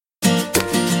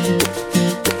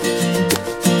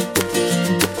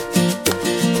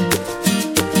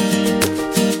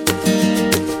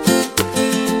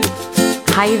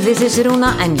Hi, this is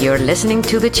Runa, and you're listening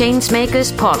to the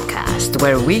Changemakers podcast,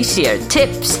 where we share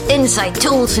tips, insight,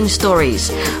 tools, and stories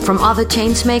from other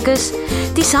changemakers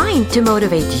designed to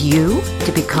motivate you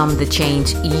to become the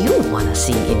change you want to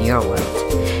see in your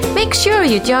world. Make sure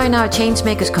you join our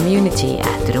Changemakers community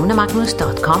at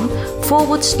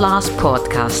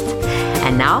runamagnus.com/podcast.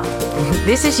 And now,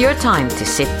 this is your time to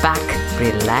sit back,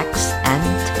 relax,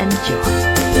 and enjoy.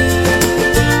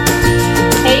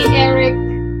 Hey, Eric.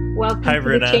 Welcome Hi, to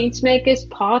Runa. the Changemakers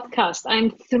podcast. I'm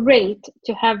thrilled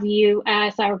to have you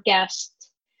as our guest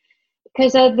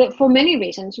because for many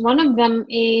reasons. One of them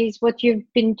is what you've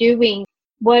been doing,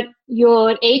 what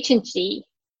your agency,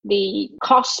 the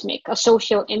Cosmic, a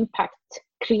social impact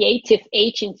creative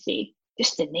agency,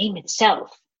 just the name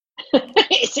itself,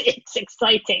 it's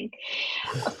exciting.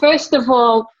 First of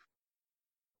all,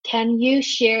 can you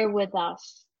share with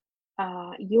us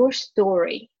your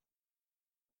story?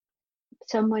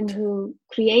 Someone who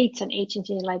creates an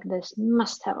agency like this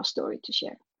must have a story to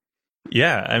share.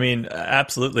 Yeah, I mean,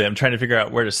 absolutely. I'm trying to figure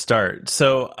out where to start.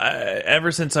 So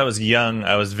ever since I was young,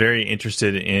 I was very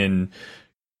interested in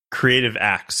creative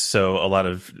acts. So a lot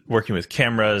of working with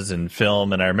cameras and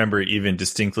film. And I remember even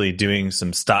distinctly doing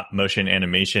some stop motion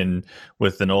animation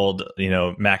with an old,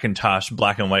 Macintosh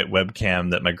black and white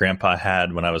webcam that my grandpa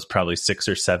had when I was probably 6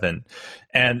 or 7.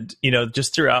 And,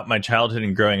 just throughout my childhood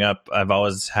and growing up, I've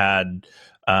always had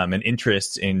an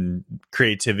interest in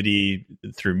creativity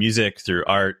through music, through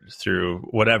art, through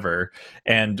whatever.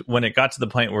 And when it got to the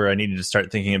point where I needed to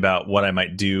start thinking about what I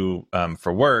might do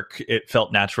for work, it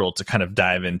felt natural to kind of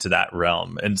dive into that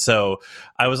realm. And so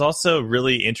I was also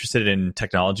really interested in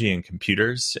technology and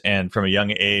computers. And from a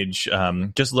young age,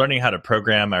 just learning how to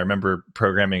program. I remember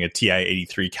programming a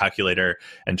TI-83 calculator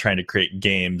and trying to create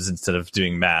games instead of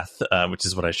doing math, which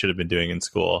is what I should have been doing in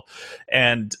school.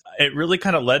 And it really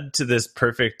kind of led to this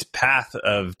perfect path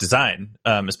of design,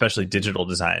 especially digital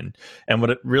design. And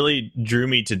what it really drew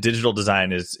me to digital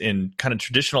design is in kind of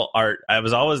traditional art, I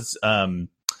was always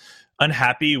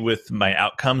unhappy with my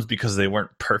outcomes because they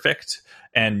weren't perfect.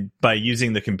 And by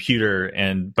using the computer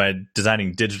and by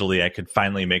designing digitally, I could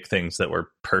finally make things that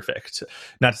were perfect.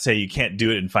 Not to say you can't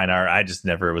do it in fine art, I just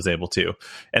never was able to.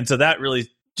 And so that really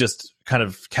just kind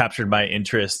of captured my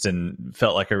interest and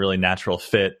felt like a really natural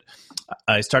fit.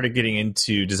 I started getting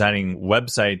into designing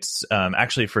websites,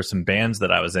 actually for some bands that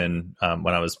I was in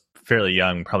when I was fairly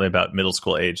young, probably about middle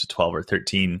school age, 12 or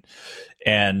 13.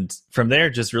 And from there,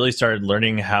 just really started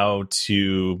learning how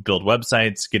to build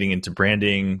websites, getting into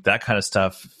branding, that kind of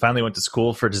stuff. Finally went to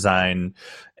school for design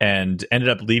and ended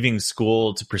up leaving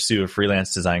school to pursue a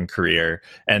freelance design career.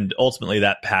 And ultimately,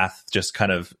 that path just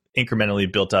kind of incrementally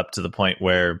built up to the point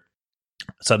where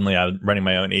suddenly I'm running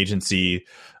my own agency.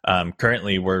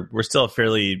 Currently, we're still a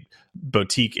fairly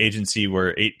boutique agency.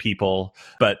 We're 8 people,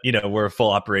 but we're a full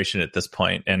operation at this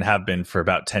point and have been for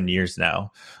about 10 years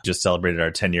now. Just celebrated our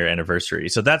 10-year anniversary.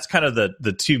 So that's kind of the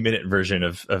 2-minute version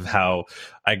of how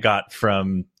I got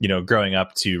from growing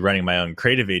up to running my own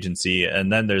creative agency.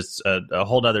 And then there's a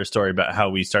whole other story about how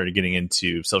we started getting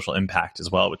into social impact as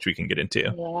well, which we can get into.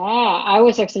 Yeah, I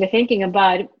was actually thinking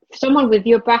about someone with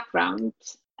your background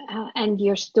and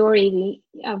your story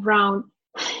around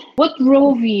what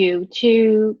drove you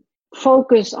to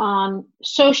focus on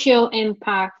social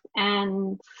impact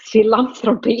and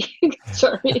philanthropy.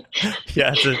 Sorry.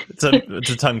 Yeah, it's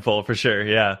a tongue full for sure.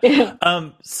 Yeah.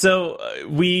 So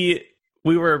we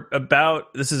were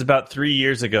this is about 3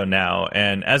 years ago now.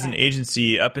 And as an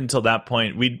agency, up until that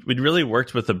point, we'd really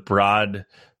worked with a broad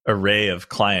array of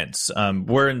clients.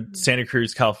 We're in Santa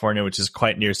Cruz, California, which is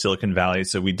quite near Silicon Valley.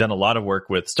 So we've done a lot of work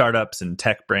with startups and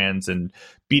tech brands and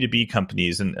B2B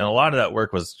companies. And a lot of that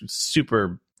work was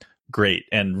super great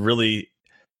and really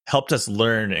helped us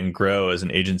learn and grow as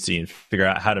an agency and figure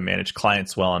out how to manage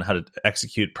clients well and how to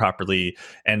execute properly.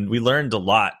 And we learned a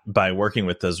lot by working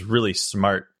with those really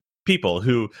smart people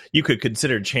who you could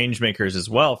consider change makers as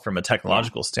well from a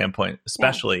technological standpoint,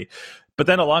 especially. But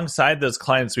then alongside those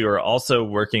clients, we were also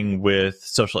working with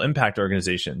social impact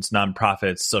organizations,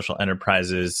 nonprofits, social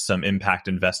enterprises, some impact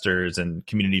investors and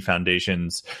community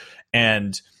foundations.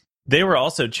 And they were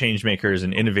also change makers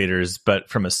and innovators, but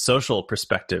from a social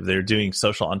perspective, they're doing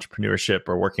social entrepreneurship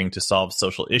or working to solve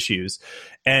social issues.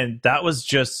 And that was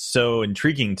just so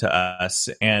intriguing to us.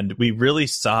 And we really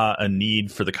saw a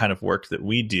need for the kind of work that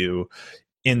we do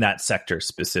in that sector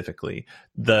specifically.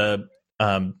 The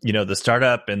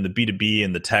startup and the B2B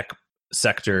and the tech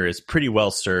sector is pretty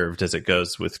well served as it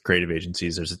goes with creative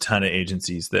agencies. There's a ton of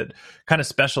agencies that kind of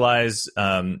specialize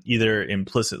either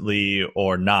implicitly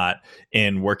or not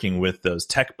in working with those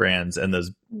tech brands and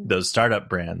those startup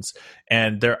brands.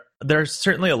 And there there's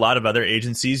certainly a lot of other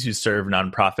agencies who serve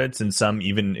nonprofits, and some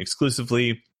even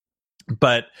exclusively.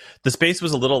 But the space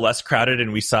was a little less crowded,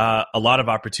 and we saw a lot of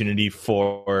opportunity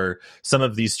for some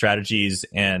of these strategies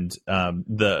and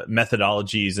the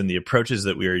methodologies and the approaches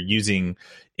that we are using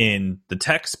in the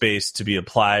tech space to be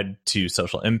applied to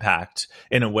social impact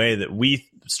in a way that we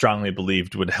strongly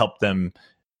believed would help them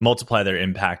multiply their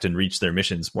impact and reach their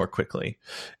missions more quickly.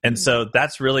 And so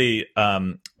that's really,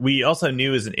 we also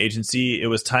knew as an agency, it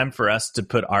was time for us to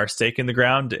put our stake in the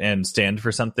ground and stand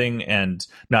for something, and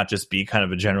not just be kind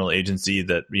of a general agency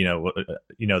that, the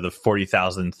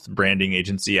 40,000th branding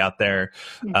agency out there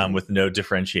with no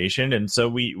differentiation. And so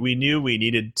we knew we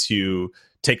needed to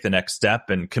take the next step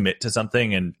and commit to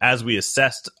something. And as we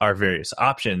assessed our various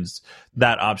options,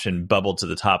 that option bubbled to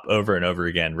the top over and over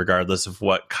again, regardless of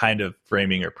what kind of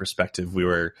framing or perspective we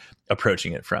were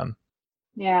approaching it from.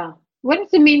 Yeah. What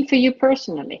does it mean for you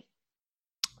personally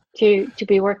to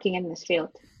be working in this field?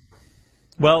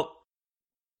 Well,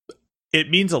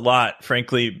 it means a lot,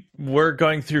 frankly. We're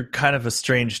going through kind of a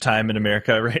strange time in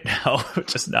America right now,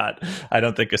 which is not, I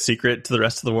don't think, a secret to the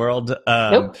rest of the world.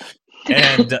 Nope.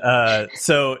 And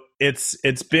so it's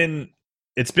been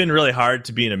really hard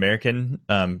to be an American,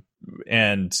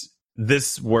 and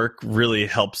this work really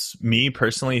helps me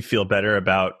personally feel better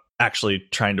about actually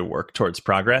trying to work towards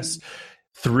progress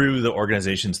through the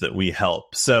organizations that we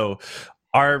help. So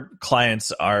our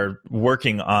clients are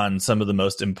working on some of the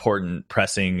most important,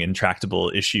 pressing, intractable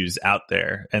issues out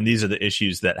there. And these are the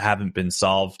issues that haven't been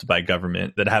solved by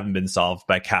government, that haven't been solved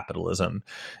by capitalism.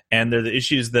 And they're the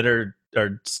issues that are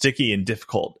sticky and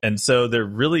difficult. And so they're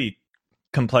really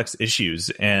complex issues.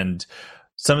 And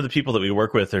some of the people that we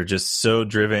work with are just so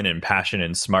driven and passionate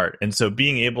and smart. And so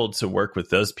being able to work with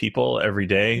those people every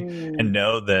day and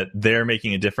know that they're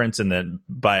making a difference, and that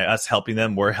by us helping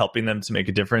them, we're helping them to make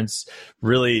a difference,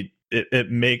 really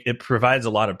it provides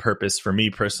a lot of purpose for me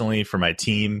personally, for my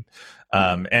team.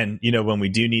 And when we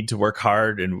do need to work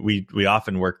hard, and we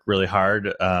often work really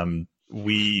hard,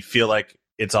 we feel like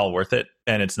it's all worth it.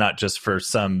 And it's not just for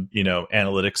some,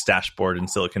 analytics dashboard in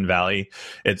Silicon Valley.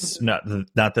 It's not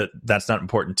that that's not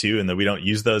important too, and that we don't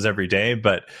use those every day,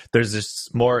 but there's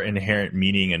this more inherent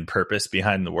meaning and purpose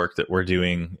behind the work that we're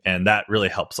doing. And that really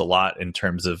helps a lot in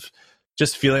terms of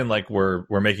just feeling like we're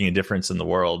making a difference in the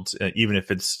world, even if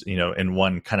it's, in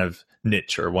one kind of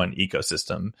niche or one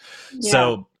ecosystem. Yeah.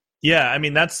 So yeah, I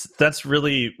mean, that's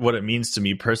really what it means to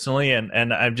me personally.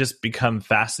 And I've just become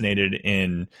fascinated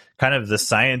in kind of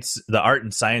the art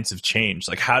and science of change.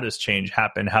 Like, how does change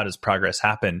happen? How does progress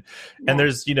happen? Yeah. And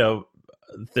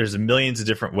there's millions of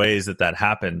different ways that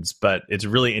happens, but it's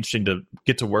really interesting to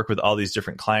get to work with all these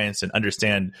different clients and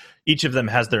understand each of them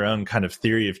has their own kind of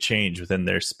theory of change within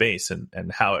their space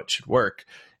and how it should work.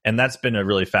 And that's been a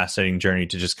really fascinating journey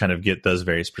to just kind of get those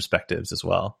various perspectives as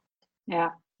well.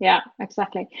 Yeah,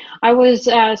 exactly. I was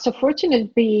so fortunate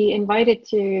to be invited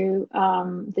to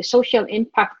the Social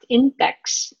Impact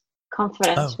Index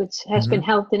conference, which has been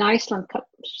held in Iceland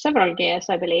several years,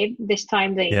 I believe. This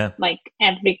time, like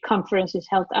every conference is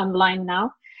held online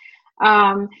now.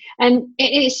 And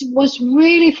it was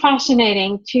really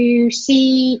fascinating to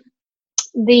see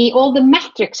all the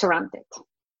metrics around it.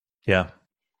 Yeah.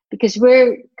 Because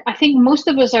I think most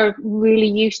of us are really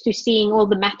used to seeing all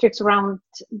the metrics around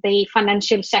the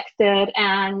financial sector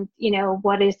and,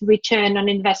 what is the return on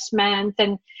investment.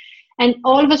 And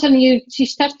all of a sudden you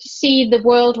start to see the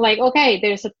world like, okay,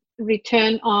 there's a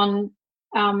return on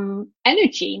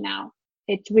energy now.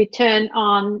 It's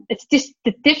just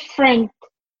the different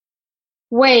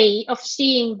way of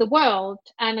seeing the world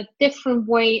and a different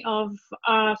way of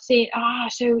saying,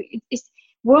 so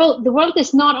the world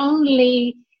is not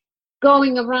only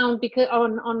going around because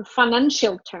on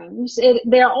financial terms,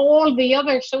 there are all the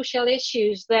other social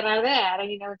issues that are there.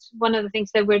 It's one of the things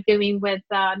that we're doing with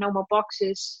No More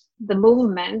Boxes, the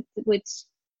movement, which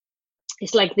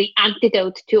is like the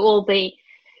antidote to all the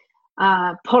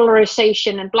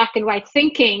polarization and black and white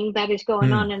thinking that is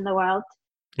going on in the world.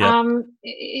 Yep.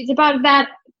 It's about that,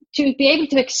 to be able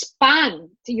to expand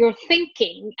your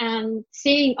thinking and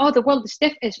seeing, the world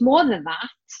is more than that.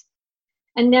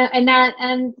 And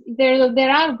there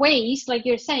are ways, like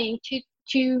you're saying,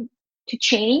 to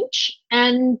change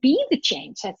and be the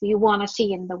change that you want to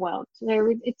see in the world.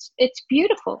 It's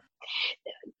beautiful.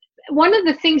 One of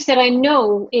the things that I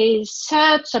know is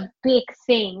such a big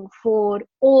thing for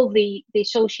all the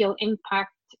social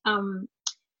impact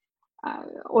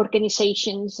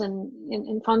organizations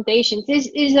and foundations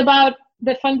is about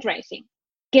the fundraising,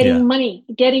 getting money,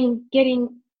 getting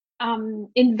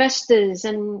investors,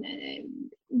 and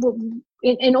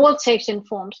in all shapes and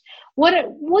forms. What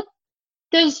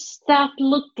does that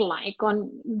look like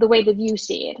on the way that you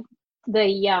see it,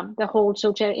 the whole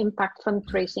social impact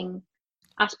fundraising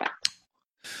aspect?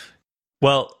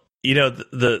 Well,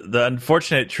 the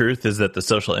unfortunate truth is that the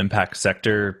social impact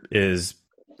sector is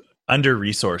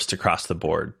under-resourced across the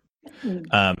board.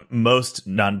 Most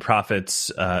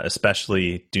nonprofits,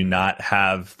 especially, do not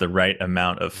have the right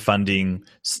amount of funding,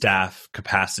 staff,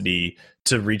 capacity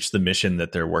to reach the mission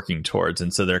that they're working towards.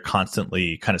 And so they're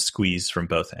constantly kind of squeezed from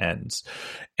both ends.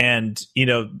 And,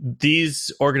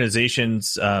 these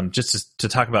organizations, just to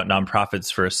talk about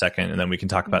nonprofits for a second, and then we can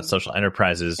talk about social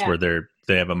enterprises where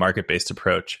they have a market-based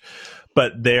approach,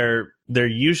 but they're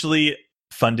usually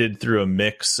funded through a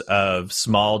mix of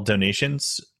small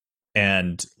donations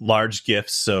and large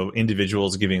gifts. So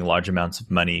individuals giving large amounts of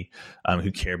money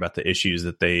who care about the issues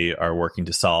that they are working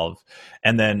to solve.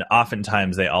 And then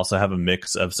oftentimes they also have a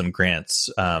mix of some grants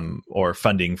or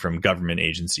funding from government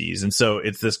agencies. And so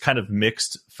it's this kind of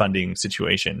mixed funding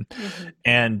situation.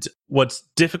 And what's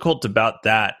difficult about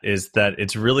that is that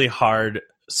it's really hard.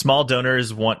 Small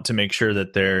donors want to make sure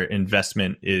that their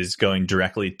investment is going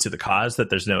directly to the cause, that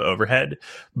there's no overhead,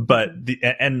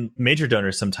 and major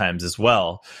donors sometimes as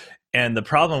well. And the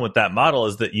problem with that model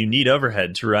is that you need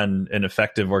overhead to run an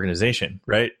effective organization,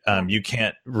 right? You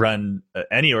can't run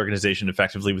any organization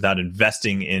effectively without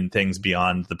investing in things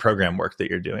beyond the program work that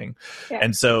you're doing. Yeah.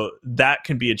 And so that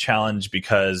can be a challenge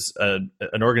because an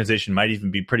organization might even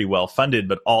be pretty well funded,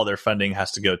 but all their funding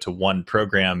has to go to one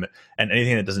program, and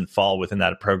anything that doesn't fall within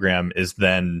that program is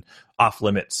then off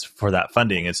limits for that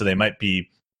funding. And so they might be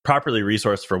properly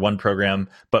resourced for one program,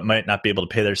 but might not be able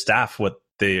to pay their staff what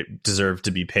they deserve to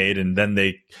be paid, and then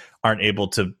they aren't able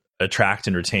to attract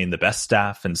and retain the best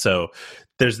staff. And so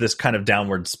there's this kind of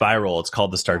downward spiral. It's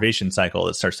called the starvation cycle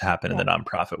that starts to happen in the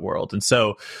nonprofit world. And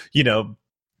so, I'm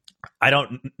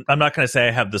not going to say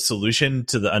I have the solution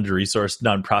to the under-resourced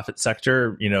nonprofit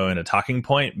sector, in a talking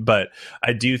point, but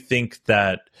I do think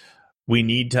that we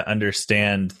need to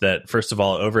understand that, first of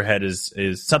all, overhead is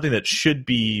something that should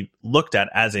be looked at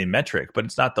as a metric, but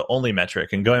it's not the only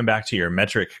metric. And going back to your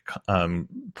metric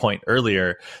point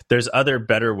earlier, there's other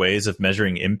better ways of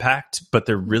measuring impact, but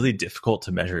they're really difficult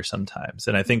to measure sometimes.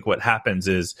 And I think what happens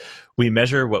is we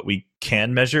measure what we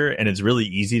can measure, and it's really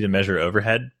easy to measure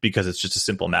overhead because it's just a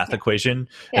simple math equation.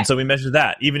 Yeah. And so we measure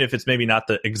that, even if it's maybe not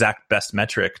the exact best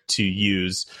metric to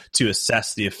use to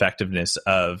assess the effectiveness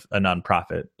of a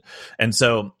nonprofit. And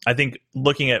so I think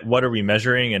looking at what are we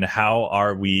measuring and how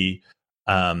are we,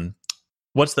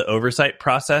 what's the oversight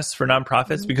process for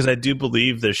nonprofits? Because I do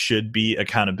believe there should be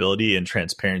accountability and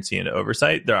transparency and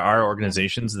oversight. There are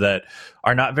organizations that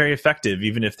are not very effective,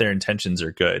 even if their intentions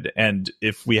are good. And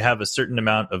if we have a certain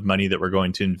amount of money that we're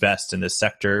going to invest in this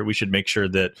sector, we should make sure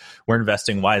that we're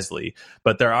investing wisely.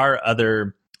 But there are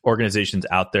other organizations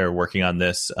out there working on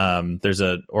this. There's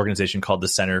an organization called the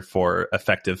Center for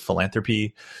Effective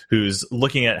Philanthropy, who's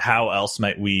looking at how else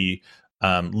might we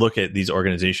look at these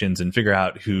organizations and figure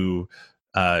out who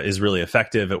is really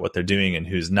effective at what they're doing and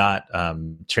who's not.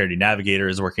 Charity Navigator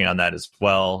is working on that as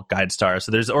well, GuideStar.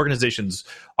 So there's organizations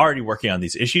already working on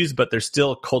these issues, but they're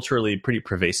still culturally pretty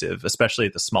pervasive, especially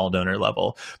at the small donor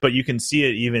level. But you can see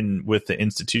it even with the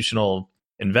institutional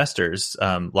investors,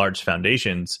 large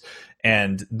foundations,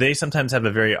 and they sometimes have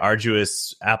a very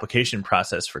arduous application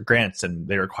process for grants, and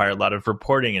they require a lot of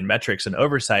reporting and metrics and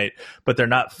oversight, but they're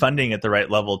not funding at the right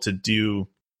level to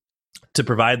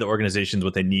provide the organizations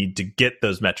what they need to get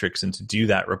those metrics and to do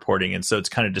that reporting. And so it's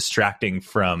kind of distracting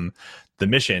from the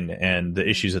mission and the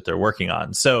issues that they're working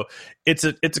on. So it's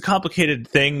a complicated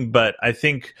thing, but I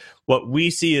think what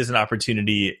we see as an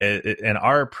opportunity and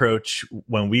our approach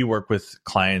when we work with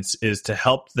clients is to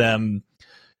help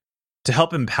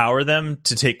empower them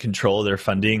to take control of their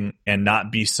funding and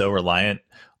not be so reliant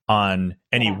on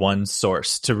any one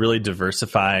source, to really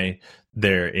diversify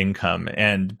their income.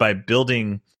 And by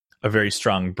building a very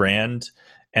strong brand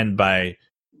and by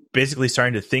basically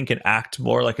starting to think and act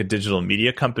more like a digital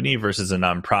media company versus a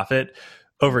nonprofit,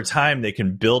 over time, they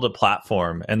can build a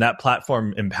platform, and that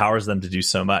platform empowers them to do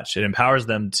so much. It empowers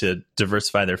them to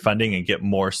diversify their funding and get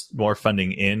more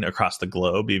funding in across the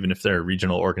globe, even if they're a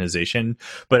regional organization.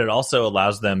 But it also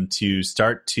allows them to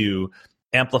start to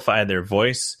amplify their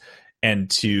voice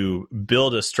and to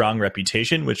build a strong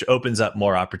reputation, which opens up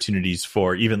more opportunities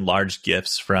for even large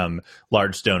gifts from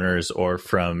large donors or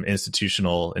from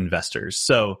institutional investors.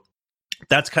 So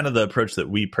that's kind of the approach that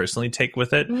we personally take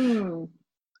with it.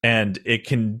 And it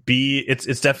can be,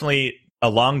 it's definitely a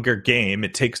longer game.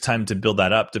 It takes time to build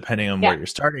that up depending on where you're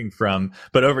starting from.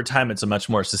 But over time, it's a much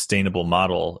more sustainable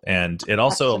model. And it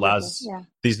also allows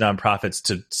these nonprofits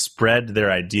to spread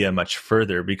their idea much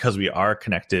further because we are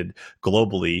connected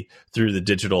globally through the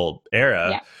digital era.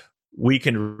 Yeah. We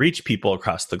can reach people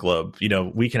across the globe.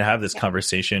 We can have this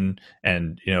conversation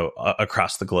and,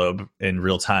 across the globe in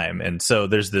real time. And so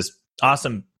there's this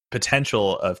awesome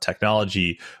potential of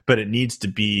technology, but it needs to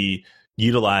be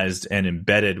utilized and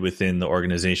embedded within the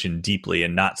organization deeply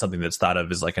and not something that's thought of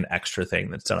as like an extra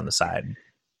thing that's done on the side.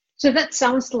 So that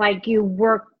sounds like you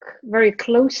work very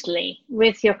closely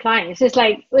with your clients. It's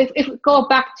like, if we go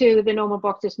back to the Normal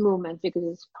Boxes movement, because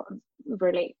it's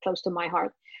really close to my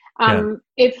heart.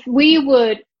 If we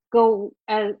would go,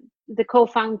 the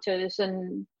co-founders,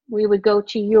 and we would go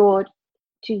to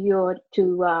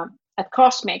at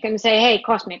Cosmic and say, hey,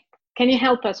 Cosmic, can you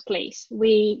help us, please?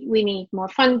 We need more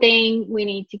funding. We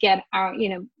need to get our,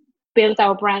 build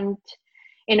our brand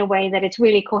in a way that it's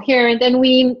really coherent, and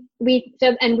we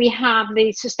have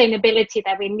the sustainability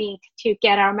that we need to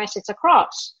get our message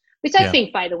across. Which I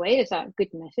think, by the way, is a good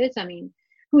message. I mean,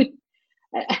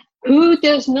 who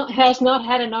has not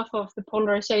had enough of the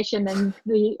polarization and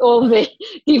all the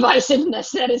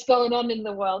divisiveness that is going on in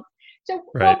the world? So,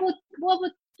 what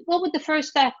would the first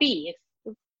step be?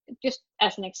 Just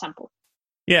as an example.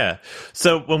 Yeah.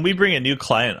 So when we bring a new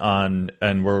client on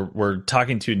and we're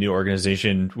talking to a new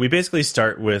organization, we basically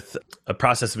start with a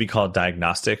process we call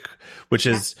diagnostic, which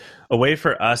is a way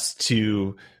for us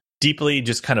to deeply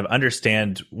just kind of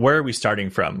understand where are we starting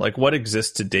from? Like what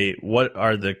exists to date? What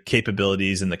are the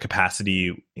capabilities and the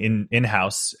capacity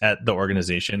in-house at the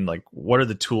organization? Like what are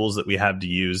the tools that we have to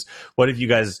use? What have you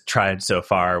guys tried so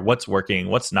far? What's working?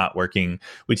 What's not working?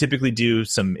 We typically do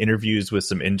some interviews with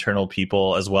some internal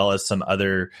people as well as some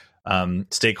other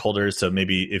stakeholders. So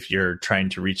maybe if you're trying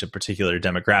to reach a particular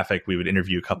demographic, we would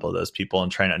interview a couple of those people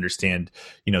and try to understand,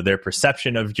 their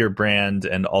perception of your brand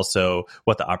and also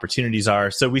what the opportunities are.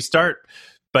 So we start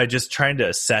by just trying to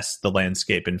assess the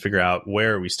landscape and figure out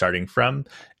where are we starting from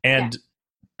and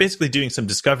basically doing some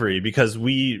discovery, because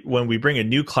when we bring a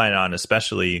new client on,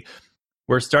 especially,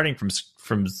 we're starting from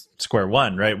square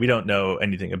one, right? We don't know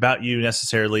anything about you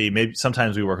necessarily. Maybe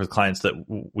sometimes we work with clients that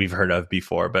we've heard of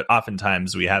before, but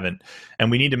oftentimes we haven't. And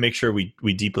we need to make sure we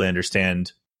deeply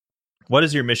understand what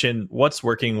is your mission, what's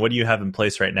working, what do you have in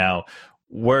place right now,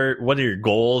 what are your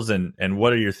goals, and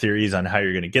what are your theories on how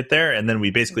you're going to get there. And then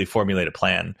we basically formulate a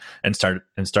plan and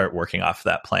start working off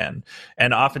that plan.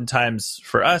 And oftentimes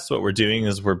for us, what we're doing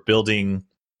is we're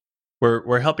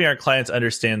helping our clients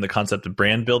understand the concept of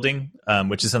brand building,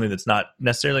 which is something that's not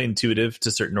necessarily intuitive to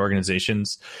certain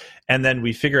organizations. And then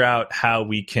we figure out how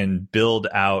we can build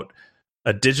out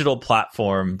a digital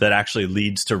platform that actually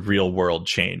leads to real world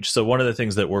change. So one of the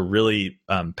things that we're really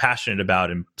passionate about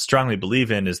and strongly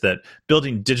believe in is that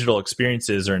building digital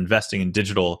experiences or investing in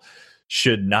digital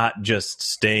should not just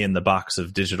stay in the box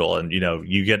of digital. And,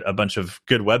 you get a bunch of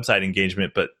good website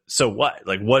engagement, but so what?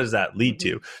 Like, what does that lead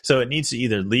to? So it needs to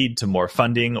either lead to more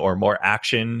funding or more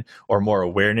action or more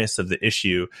awareness of the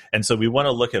issue. And so we want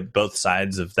to look at both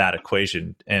sides of that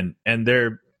equation, and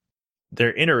they're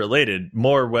interrelated.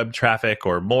 More web traffic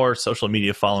or more social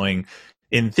media following,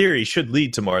 in theory, should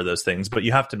lead to more of those things, but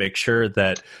you have to make sure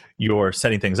that you're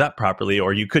setting things up properly,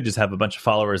 or you could just have a bunch of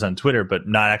followers on Twitter, but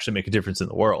not actually make a difference in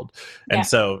the world. And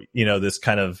so, this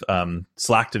kind of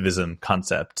slacktivism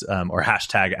concept or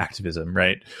hashtag activism,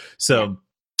 right? So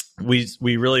we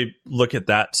really look at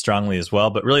that strongly as well.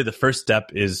 But really the first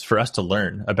step is for us to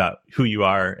learn about who you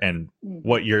are and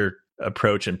what your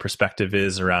approach and perspective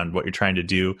is around what you're trying to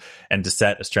do, and to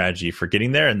set a strategy for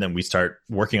getting there. And then we start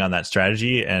working on that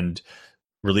strategy and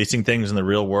releasing things in the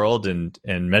real world and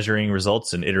measuring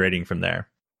results and iterating from there.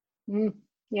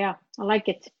 Yeah, I like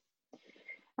it.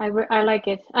 I like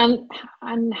it.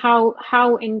 And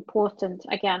how important,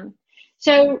 again.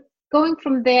 So going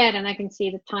from there, and I can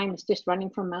see the time is just running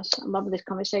from us. I love this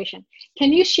conversation.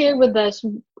 Can you share with us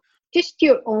just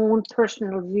your own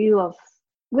personal view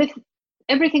with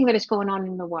everything that is going on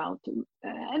in the world,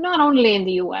 not only in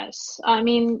the US? I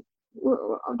mean,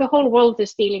 the whole world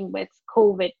is dealing with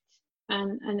COVID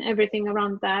and everything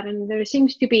around that, and there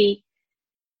seems to be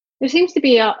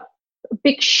a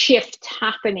big shift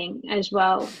happening as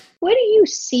well. Where do you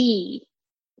see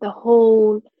the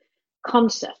whole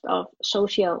concept of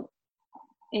social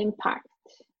impact?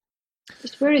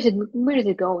 Just where is it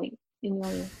going in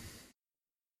your view?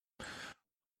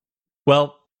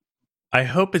 Well, I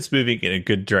hope it's moving in a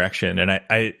good direction,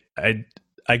 and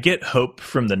I get hope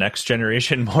from the next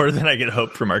generation more than I get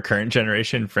hope from our current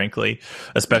generation, frankly,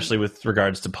 especially with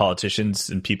regards to politicians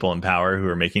and people in power who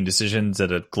are making decisions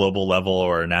at a global level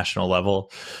or a national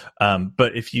level.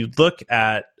 But if you look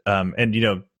at, and you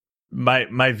know,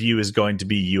 my view is going to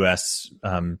be U.S.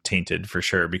 Tainted for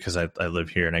sure, because I live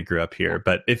here and I grew up here.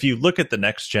 But if you look at the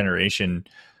next generation,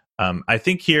 I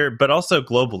think here, but also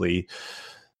globally,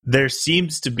 there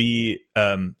seems to be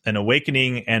an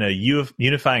awakening and a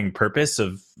unifying purpose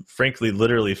of, frankly,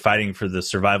 literally fighting for the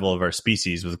survival of our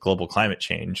species with global climate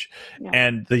change. Yeah.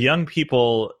 And the young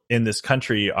people in this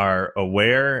country are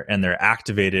aware and they're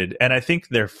activated. And I think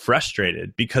they're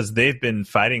frustrated because they've been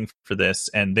fighting for this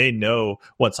and they know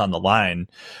what's on the line.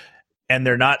 And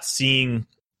they're not seeing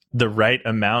the right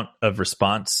amount of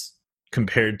response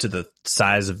compared to the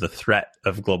size of the threat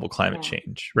of global climate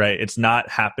change, right? It's not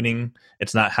happening.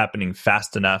 It's not happening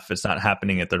fast enough. It's not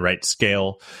happening at the right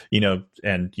scale, you know,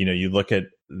 and, you know, you look at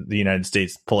the United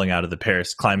States pulling out of the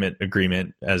Paris Climate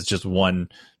Agreement as just one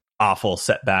awful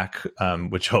setback,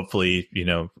 which hopefully, you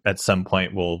know, at some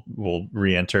point will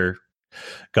re-enter,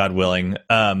 God willing.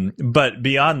 But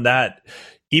beyond that,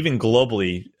 even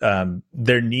globally,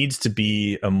 there needs to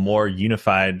be a more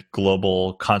unified,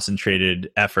 global, concentrated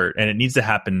effort, and it needs to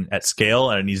happen at scale,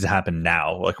 and it needs to happen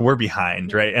now. Like, we're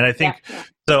behind, right? And I think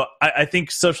so. I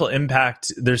think social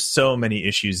impact. There's so many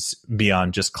issues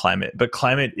beyond just climate, but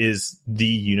climate is the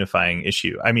unifying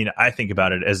issue. I mean, I think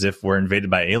about it as if we're invaded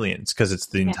by aliens because it's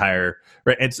the entire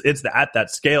right. It's at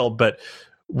that scale, but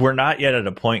we're not yet at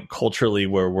a point culturally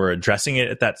where we're addressing it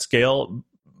at that scale.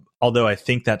 Although I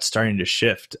think that's starting to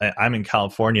shift. I'm in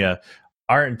California.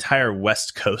 Our entire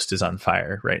West Coast is on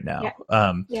fire right now.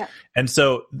 And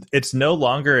so it's no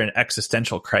longer an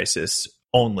existential crisis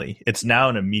only. It's now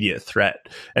an immediate threat.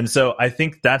 And so I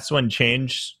think that's when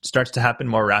change starts to happen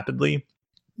more rapidly.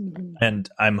 Mm-hmm. And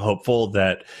I'm hopeful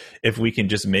that if we can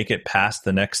just make it past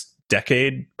the next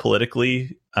decade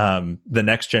politically, the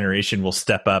next generation will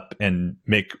step up and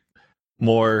make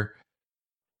more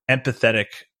empathetic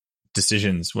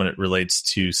decisions when it relates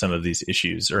to some of these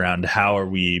issues around how are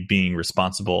we being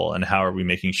responsible and how are we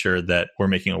making sure that we're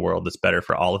making a world that's better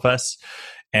for all of us.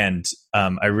 And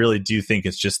I really do think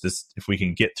it's just this, if we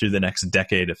can get through the next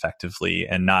decade effectively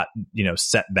and not, you know,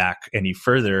 set back any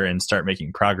further and start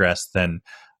making progress, then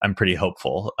I'm pretty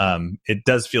hopeful. It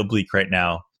does feel bleak right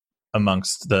now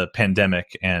amongst the pandemic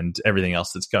and everything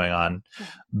else that's going on.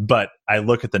 But I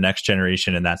look at the next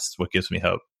generation and that's what gives me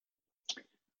hope.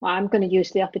 Well, I'm going to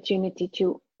use the opportunity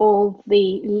to all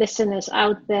the listeners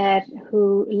out there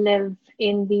who live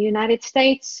in the United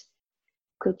States.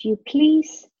 Could you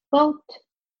please vote?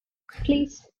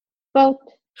 Please vote.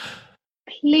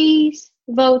 Please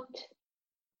vote.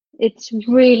 It's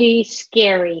really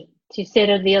scary to sit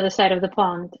on the other side of the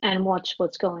pond and watch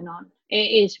what's going on.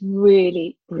 It is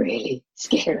really, really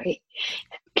scary.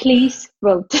 Please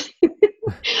vote.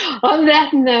 On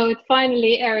that note,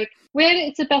 finally, Erik, where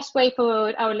is the best way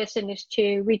for our listeners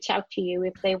to reach out to you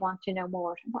if they want to know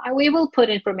more? We will put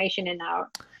information in our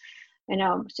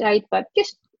site, but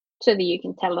just so that you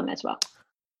can tell them as well.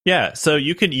 Yeah, so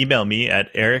you can email me at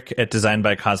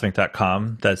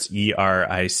eric@designbycosmic.com. That's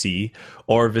ERIC,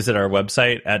 or visit our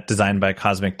website at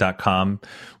designbycosmic.com.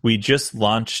 We just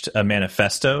launched a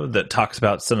manifesto that talks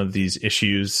about some of these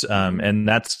issues, and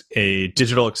that's a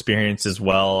digital experience as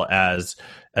well as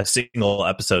a single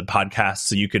episode podcast.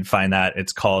 So you could find that.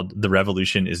 It's called The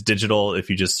Revolution is Digital. If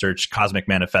you just search Cosmic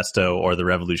Manifesto or The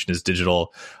Revolution is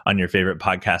Digital on your favorite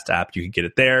podcast app, you can get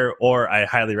it there. Or I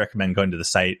highly recommend going to the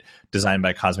site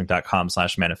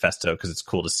designbycosmic.com/manifesto because it's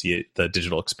cool to see it, the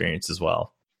digital experience as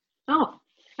well. Oh,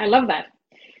 I love that.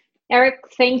 Erik,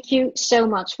 thank you so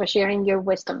much for sharing your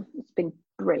wisdom. It's been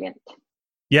brilliant.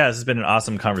 Yeah, this has been an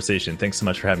awesome conversation. Thanks so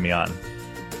much for having me on.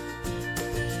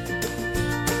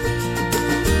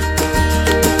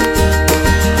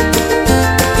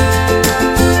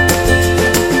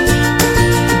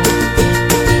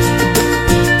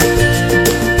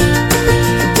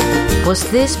 Was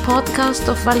this podcast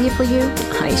of value for you?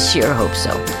 I sure hope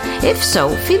so. If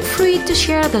so, feel free to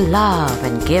share the love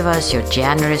and give us your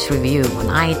generous review on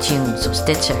iTunes or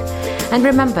Stitcher. And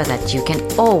remember that you can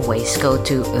always go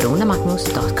to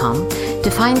runemagnus.com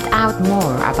to find out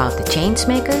more about the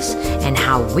Changemakers and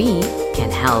how we can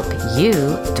help you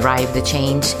drive the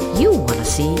change you want to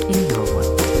see in your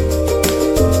world.